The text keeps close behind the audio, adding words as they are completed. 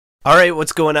Alright,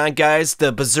 what's going on, guys?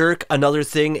 The Berserk Another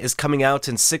Thing is coming out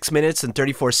in 6 minutes and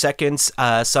 34 seconds,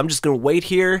 so I'm just gonna wait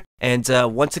here, and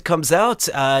once it comes out,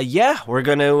 yeah, we're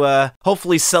gonna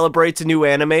hopefully celebrate the new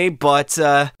anime, but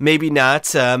maybe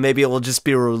not. Maybe it will just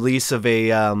be a release of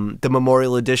the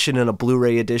Memorial Edition and a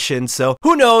Blu-ray edition, so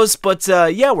who knows, but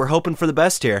yeah, we're hoping for the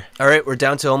best here. Alright, we're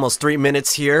down to almost 3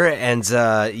 minutes here, and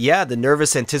yeah, the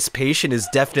nervous anticipation is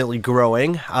definitely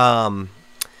growing.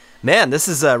 Man, this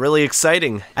is really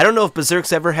exciting. I don't know if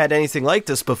Berserk's ever had anything like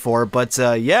this before, but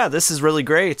yeah, this is really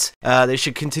great. They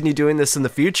should continue doing this in the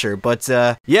future. But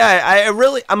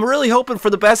yeah, I'm really hoping for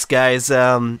the best, guys.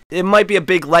 It might be a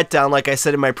big letdown, like I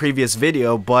said in my previous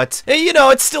video, but you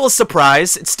know, it's still a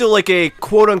surprise. It's still like a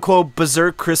quote-unquote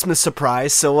Berserk Christmas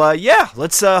surprise. So yeah,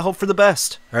 let's hope for the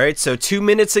best. All right, so 2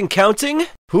 minutes and counting.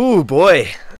 Ooh, boy.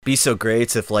 Be so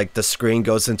great if like the screen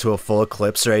goes into a full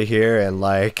eclipse right here and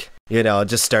like, you know,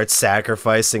 just start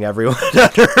sacrificing everyone on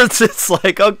Earth. It's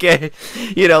like, okay,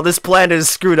 you know, this planet is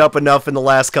screwed up enough in the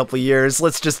last couple of years.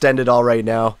 Let's just end it all right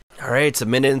now. All right, it's 1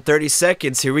 minute and 30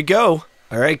 seconds. Here we go.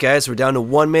 All right, guys, we're down to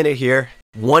 1 minute here.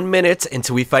 1 minute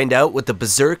until we find out what the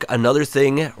Berserk Another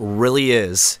Thing really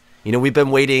is. You know, we've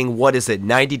been waiting, what is it,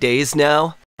 90 days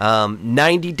now?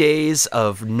 90 days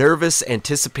of nervous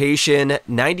anticipation,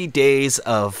 90 days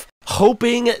of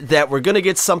hoping that we're gonna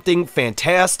get something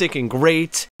fantastic and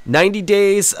great, 90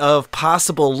 days of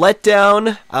possible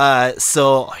letdown,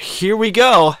 so here we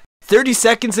go. 30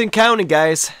 seconds and counting,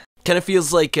 guys. Kind of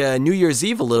feels like New Year's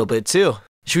Eve a little bit, too.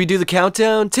 Should we do the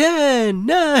countdown? 10,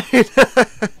 9...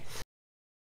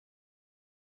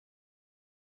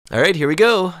 Alright, here we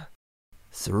go.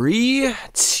 3,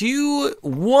 2,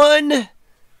 1...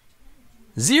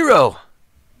 0.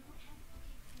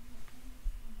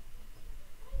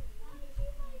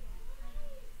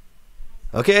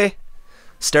 Okay,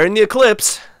 starting the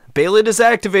eclipse. Baelid is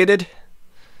activated.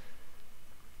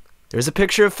 There's a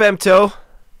picture of Femto.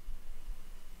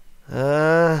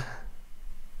 Can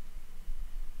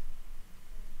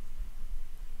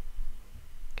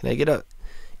I get a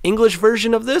English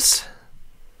version of this?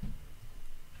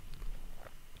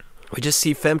 We just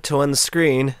see Femto on the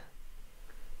screen.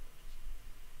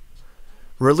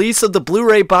 Release of the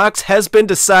Blu-ray box has been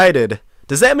decided.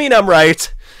 Does that mean I'm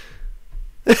right?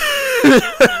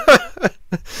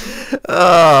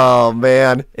 Oh,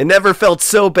 man. It never felt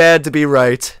so bad to be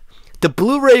right. The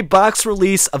Blu-ray box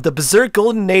release of the Berserk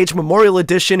Golden Age Memorial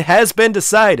Edition has been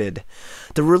decided.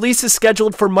 The release is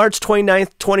scheduled for March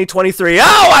 29th, 2023.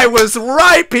 Oh, I was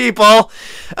right, people!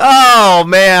 Oh,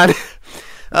 man.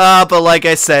 But like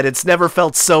I said, it's never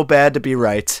felt so bad to be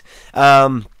right.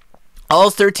 All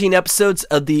 13 episodes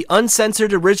of the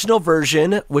uncensored original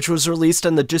version, which was released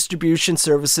on the distribution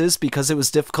services because it was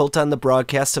difficult on the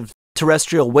broadcast of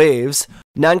terrestrial waves,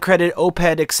 non-credit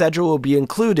OPED etc. will be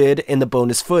included in the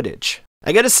bonus footage.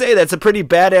 I gotta say, that's a pretty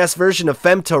badass version of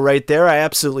Femto right there. I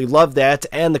absolutely love that,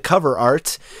 and the cover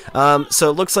art. So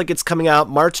it looks like it's coming out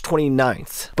March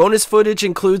 29th. Bonus footage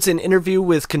includes an interview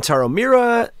with Kentaro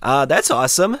Miura. That's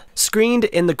awesome. Screened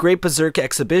in the Great Berserk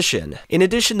exhibition. In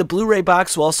addition, the Blu-ray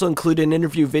box will also include an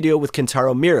interview video with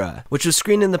Kentaro Miura, which was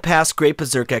screened in the past Great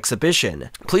Berserk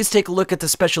exhibition. Please take a look at the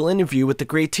special interview with the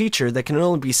great teacher that can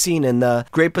only be seen in the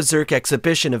Great Berserk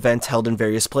exhibition event held in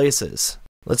various places.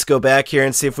 Let's go back here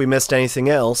and see if we missed anything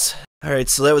else. Alright,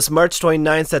 so that was March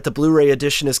 29th that the Blu-ray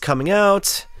edition is coming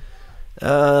out.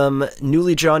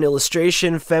 Newly drawn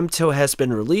illustration, Femto has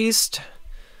been released.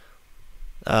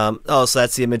 Oh, so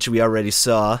that's the image we already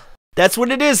saw. That's what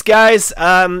it is, guys!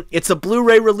 It's a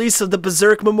Blu-ray release of the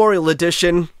Berserk Memorial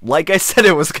Edition, like I said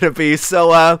it was gonna be.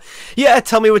 So, yeah,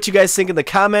 tell me what you guys think in the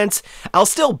comments. I'll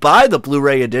still buy the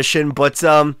Blu-ray edition, but,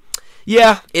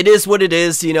 yeah, it is what it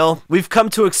is, you know. We've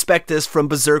come to expect this from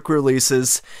Berserk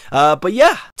releases. But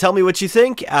yeah, tell me what you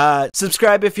think.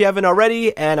 Subscribe if you haven't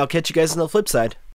already, and I'll catch you guys on the flip side.